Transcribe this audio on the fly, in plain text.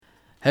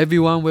Hey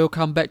everyone,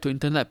 welcome back to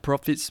Internet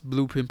Profits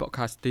Blueprint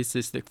Podcast. This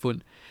is Nick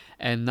Fun.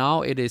 And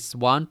now it is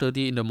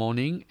 1:30 in the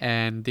morning,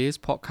 and this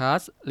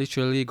podcast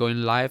literally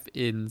going live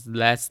in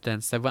less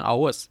than 7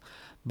 hours.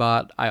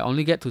 But I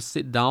only get to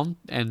sit down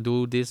and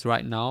do this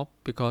right now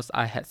because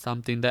I had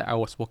something that I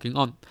was working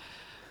on.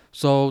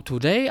 So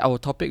today our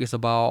topic is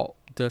about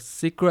the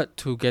secret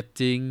to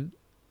getting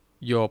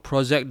your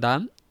project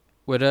done,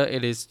 whether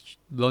it is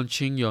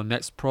launching your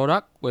next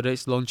product, whether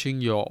it's launching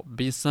your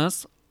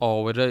business,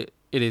 or whether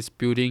it is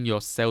building your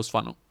sales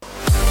funnel.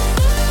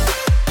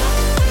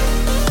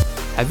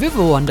 Have you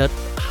ever wondered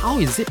how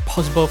is it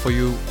possible for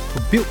you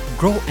to build,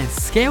 grow and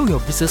scale your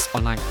business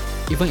online?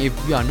 Even if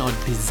you are not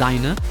a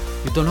designer,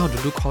 you don't know how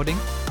to do coding,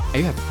 and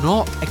you have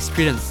no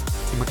experience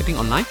in marketing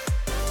online?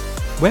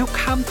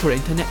 Welcome to the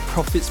Internet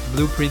Profits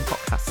Blueprint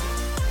Podcast.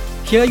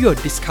 Here you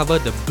will discover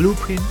the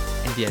blueprint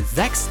and the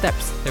exact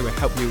steps that will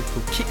help you to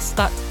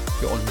kickstart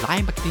your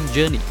online marketing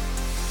journey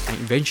and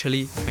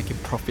eventually making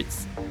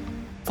profits.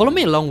 Follow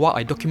me along while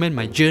I document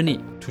my journey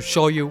to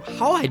show you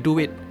how I do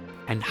it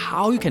and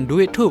how you can do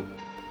it too.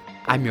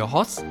 I'm your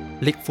host,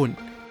 Lik Fun,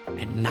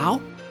 and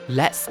now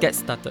let's get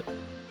started.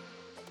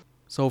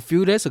 So a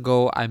few days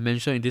ago, I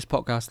mentioned in this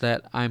podcast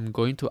that I'm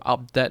going to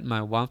update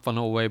my One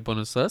Funnel Away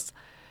bonuses.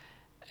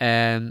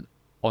 And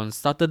on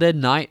Saturday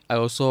night, I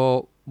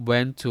also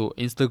went to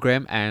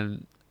Instagram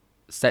and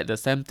said the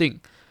same thing.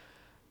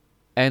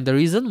 And the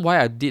reason why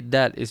I did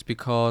that is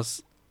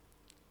because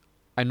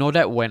I know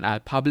that when I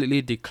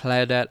publicly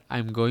declare that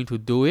I'm going to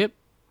do it,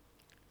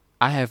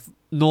 I have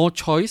no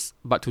choice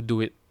but to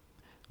do it.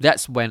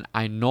 That's when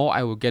I know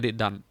I will get it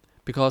done,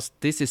 because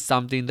this is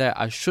something that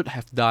I should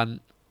have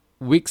done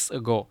weeks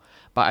ago,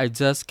 but I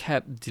just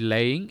kept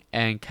delaying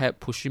and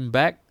kept pushing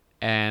back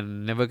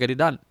and never get it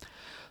done.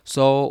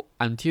 So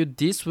until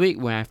this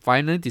week, when I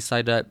finally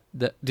decided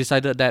that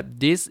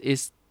this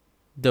is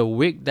the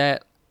week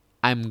that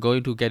I'm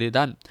going to get it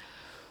done.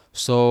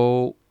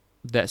 So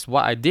that's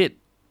what I did.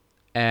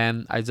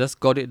 And I just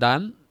got it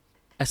done,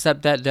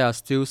 except that there are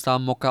still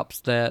some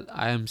mockups that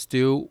I am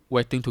still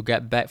waiting to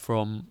get back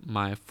from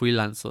my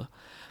freelancer.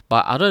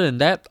 But other than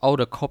that, all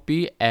the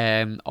copy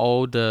and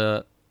all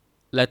the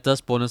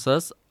latest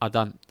bonuses are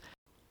done.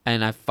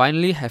 And I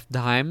finally have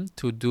time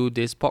to do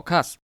this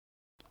podcast.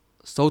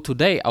 So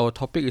today, our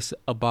topic is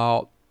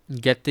about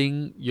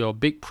getting your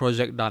big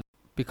project done.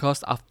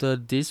 Because after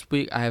this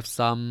week, I have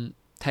some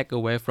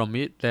takeaway from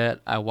it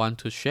that I want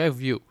to share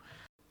with you.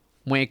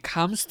 When it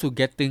comes to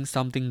getting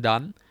something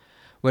done,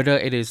 whether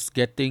it is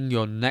getting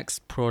your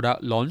next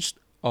product launched,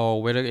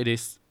 or whether it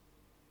is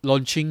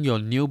launching your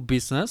new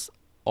business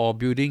or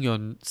building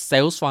your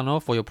sales funnel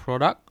for your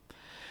product,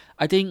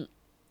 I think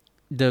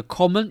the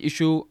common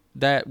issue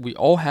that we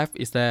all have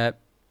is that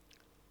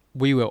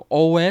we will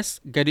always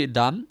get it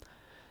done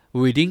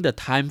within the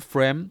time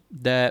frame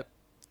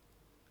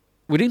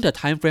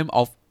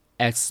of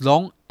as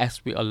long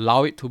as we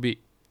allow it to be.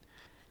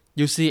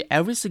 You see,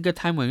 every single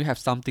time when you have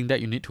something that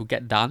you need to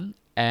get done,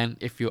 and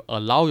if you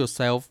allow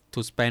yourself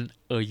to spend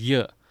a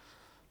year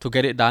to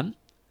get it done,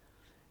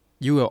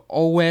 you will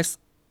always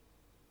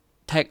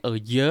take a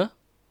year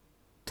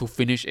to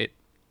finish it.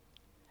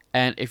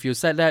 And if you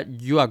said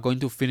that you are going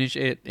to finish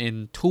it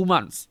in 2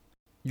 months,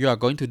 you are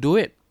going to do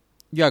it.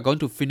 You are going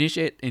to finish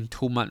it in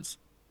 2 months.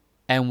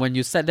 And when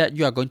you said that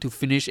you are going to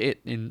finish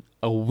it in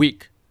a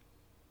week,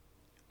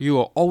 you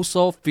will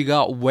also figure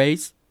out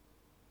ways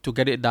to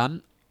get it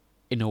done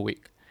in a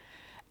week.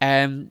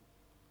 And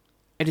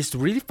it is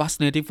really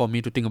fascinating for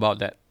me to think about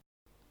that.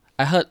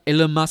 I heard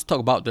Elon Musk talk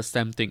about the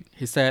same thing.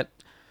 He said,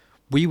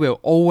 we will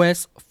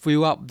always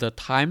fill up the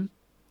time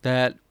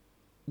that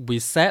we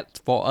set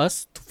for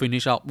us to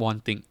finish out one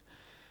thing.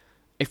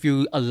 If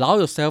you allow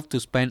yourself to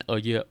spend a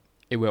year,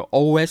 it will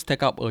always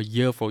take up a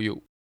year for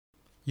you.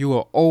 You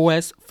will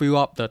always fill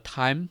up the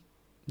time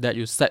that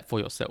you set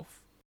for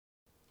yourself.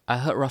 I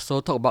heard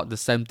Russell talk about the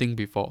same thing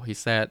before. He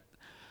said,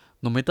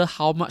 no matter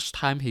how much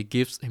time he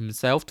gives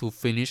himself to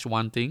finish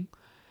one thing,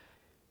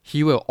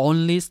 he will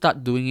only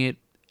start doing it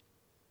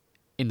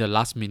in the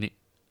last minute.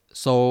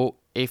 So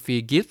if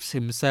he gives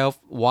himself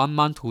 1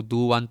 month to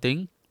do one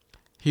thing,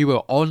 he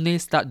will only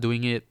start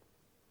doing it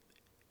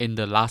in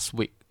the last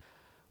week.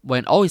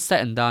 When all is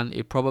said and done,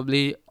 it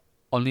probably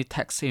only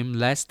takes him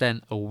less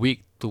than a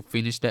week to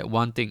finish that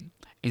one thing,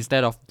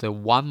 instead of the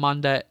 1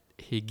 month that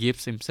he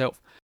gives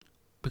himself.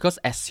 Because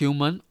as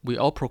humans, we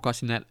all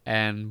procrastinate,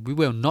 and we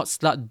will not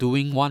start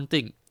doing one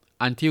thing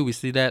until we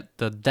see that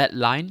the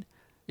deadline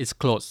is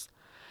close.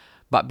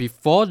 But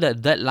before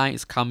that deadline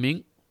is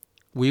coming,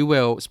 we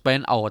will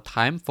spend our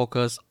time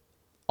focused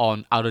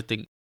on other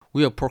things.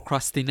 We will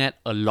procrastinate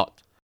a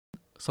lot.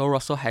 So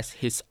Russell has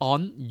his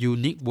own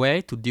unique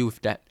way to deal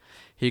with that.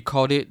 He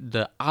called it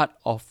the art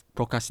of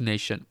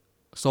procrastination.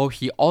 So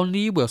he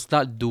only will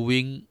start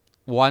doing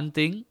one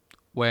thing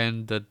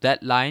when the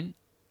deadline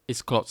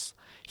is close.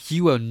 He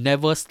will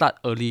never start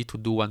early to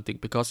do one thing,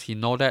 because he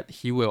knows that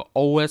he will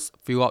always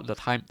fill out the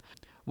time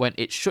when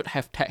it should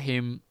have taken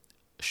him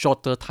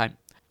shorter time.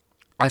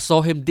 I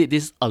saw him did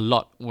this a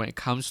lot when it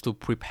comes to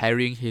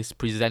preparing his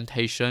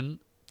presentation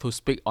to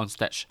speak on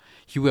stage.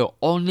 He will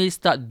only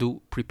start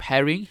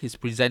preparing his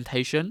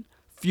presentation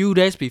few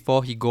days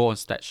before he go on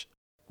stage.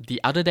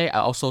 The other day, I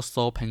also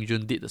saw Peng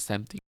Joon did the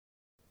same thing.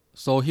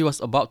 So he was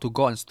about to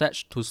go on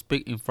stage to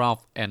speak in front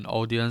of an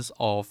audience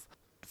of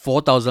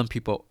 4,000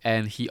 people,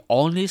 and he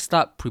only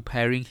start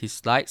preparing his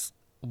slides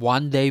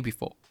one day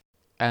before.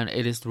 And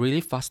it is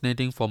really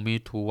fascinating for me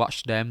to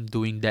watch them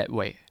doing that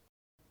way.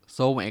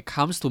 So when it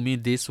comes to me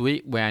this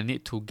week, when I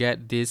need to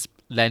get this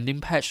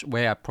landing page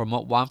where I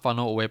promote One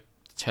Funnel Away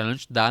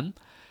challenge done,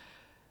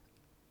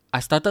 I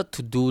started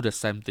to do the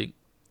same thing.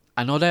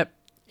 I know that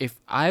if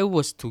I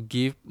was to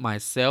give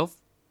myself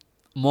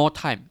more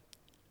time,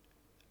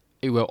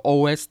 it will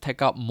always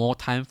take up more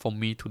time for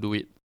me to do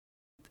it.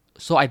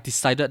 So I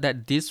decided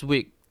that this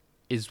week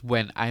is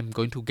when I'm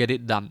going to get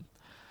it done.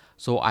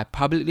 So I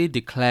publicly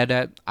declare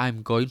that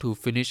I'm going to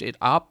finish it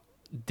up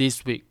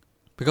this week.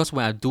 Because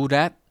when I do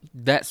that,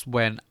 that's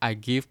when I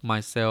give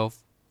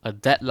myself a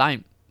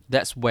deadline.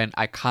 That's when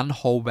I can't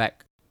hold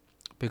back.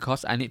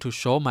 Because I need to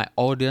show my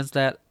audience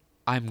that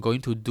I'm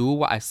going to do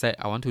what I said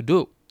I want to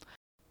do.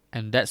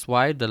 And that's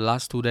why the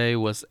last 2 days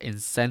was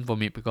insane for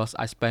me, because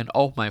I spent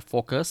all my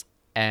focus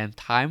and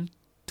time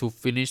to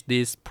finish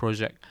this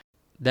project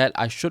that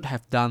I should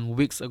have done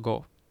weeks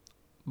ago.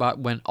 But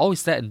when all is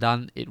said and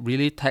done, it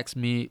really takes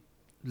me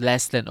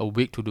less than a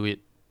week to do it.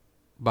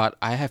 But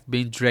I have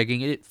been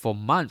dragging it for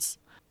months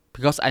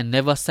because I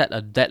never set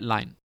a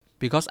deadline,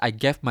 because I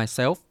gave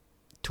myself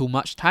too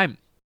much time.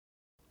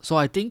 So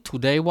I think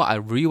today what I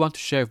really want to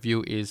share with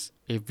you is,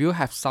 if you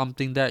have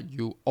something that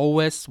you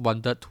always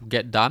wanted to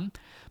get done,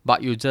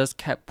 but you just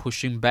kept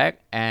pushing back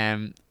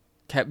and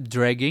kept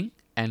dragging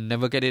and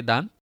never get it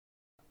done,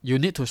 you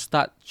need to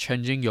start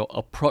changing your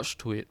approach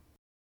to it.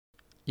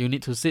 You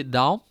need to sit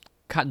down,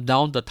 cut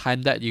down the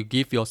time that you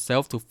give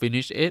yourself to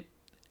finish it,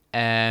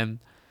 and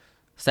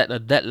set a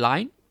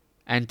deadline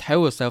and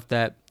tell yourself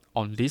that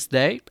on this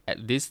day,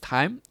 at this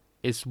time,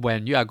 is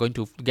when you are going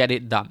to get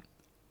it done,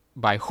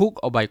 by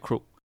hook or by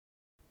crook.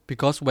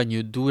 Because when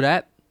you do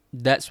that,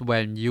 that's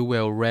when you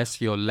will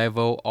raise your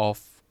level of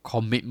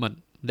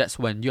commitment. That's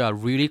when you are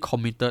really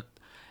committed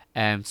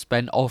and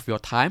spend all of your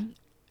time,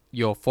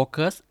 your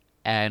focus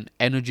and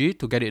energy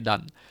to get it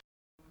done.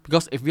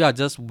 Because if you are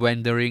just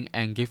wandering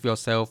and give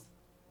yourself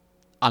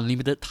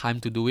unlimited time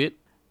to do it,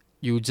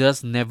 you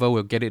just never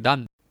will get it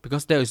done,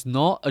 because there is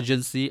no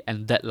urgency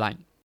and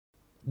deadline.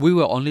 We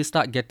will only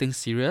start getting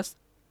serious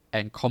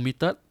and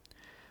committed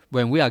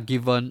when we are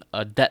given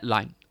a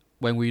deadline,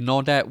 when we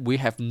know that we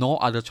have no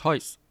other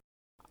choice.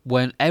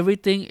 When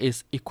everything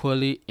is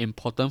equally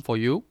important for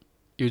you,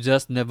 you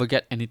just never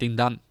get anything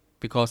done,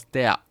 because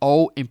they are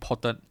all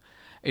important.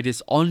 It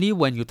is only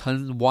when you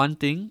turn one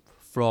thing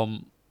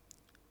from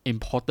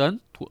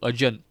important to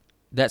urgent,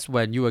 that's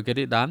when you will get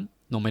it done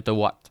no matter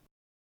what.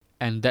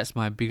 And that's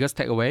my biggest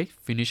takeaway.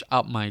 Finish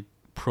up my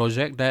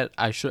project that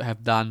I should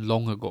have done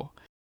long ago.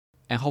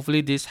 And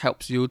hopefully this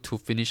helps you to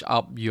finish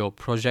up your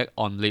project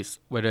on list,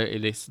 whether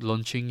it is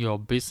launching your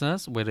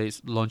business, whether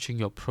it's launching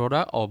your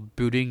product or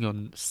building your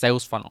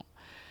sales funnel.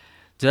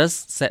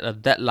 Just set a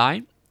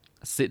deadline,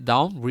 sit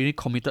down, really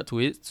committed to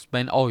it,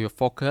 spend all your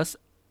focus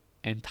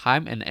and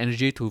time and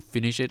energy to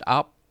finish it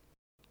up.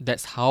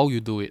 That's how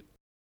you do it.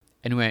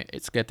 Anyway,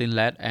 it's getting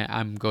late and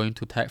I'm going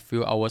to take a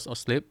few hours of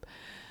sleep.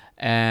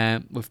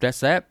 And with that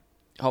said,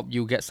 hope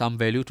you get some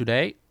value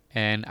today,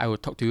 and I will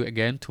talk to you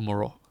again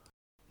tomorrow.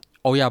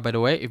 Oh yeah, by the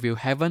way, if you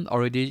haven't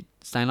already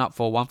signed up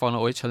for One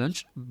Funnel Away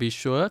Challenge, be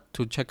sure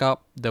to check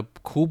out the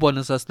cool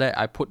bonuses that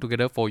I put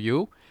together for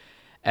you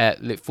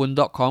at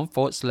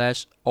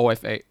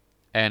litfun.com/OFA.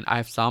 And I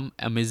have some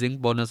amazing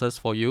bonuses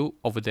for you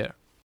over there.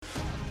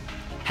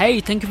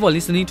 Hey, thank you for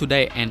listening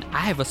today, and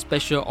I have a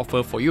special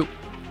offer for you.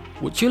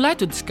 Would you like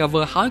to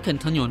discover how you can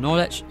turn your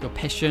knowledge, your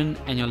passion,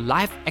 and your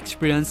life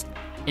experience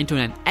into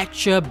an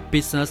actual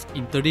business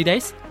in 30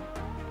 days?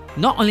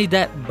 Not only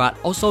that, but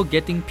also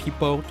getting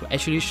people to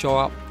actually show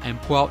up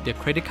and pull out their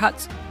credit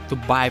cards to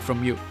buy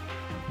from you.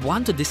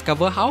 Want to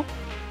discover how?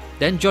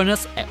 Then join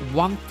us at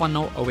One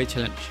Funnel Away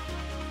Challenge.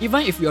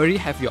 Even if you already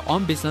have your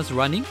own business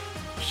running,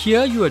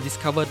 here you will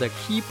discover the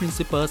key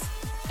principles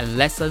and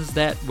lessons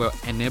that will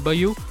enable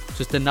you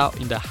to stand out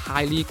in the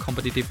highly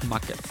competitive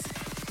markets.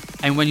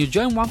 And when you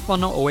join One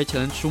Funnel Away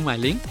Challenge through my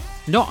link,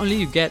 not only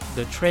you get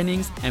the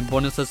trainings and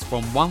bonuses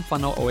from One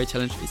Funnel Away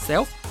Challenge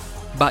itself,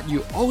 but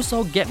you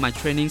also get my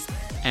trainings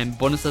and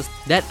bonuses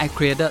that I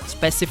created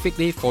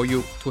specifically for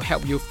you to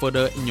help you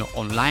further in your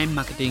online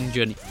marketing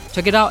journey.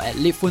 Check it out at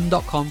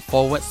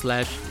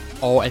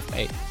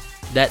litfun.com/OFA.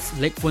 That's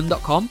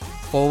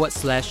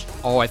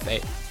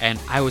litfun.com/OFA, and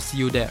I will see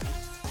you there.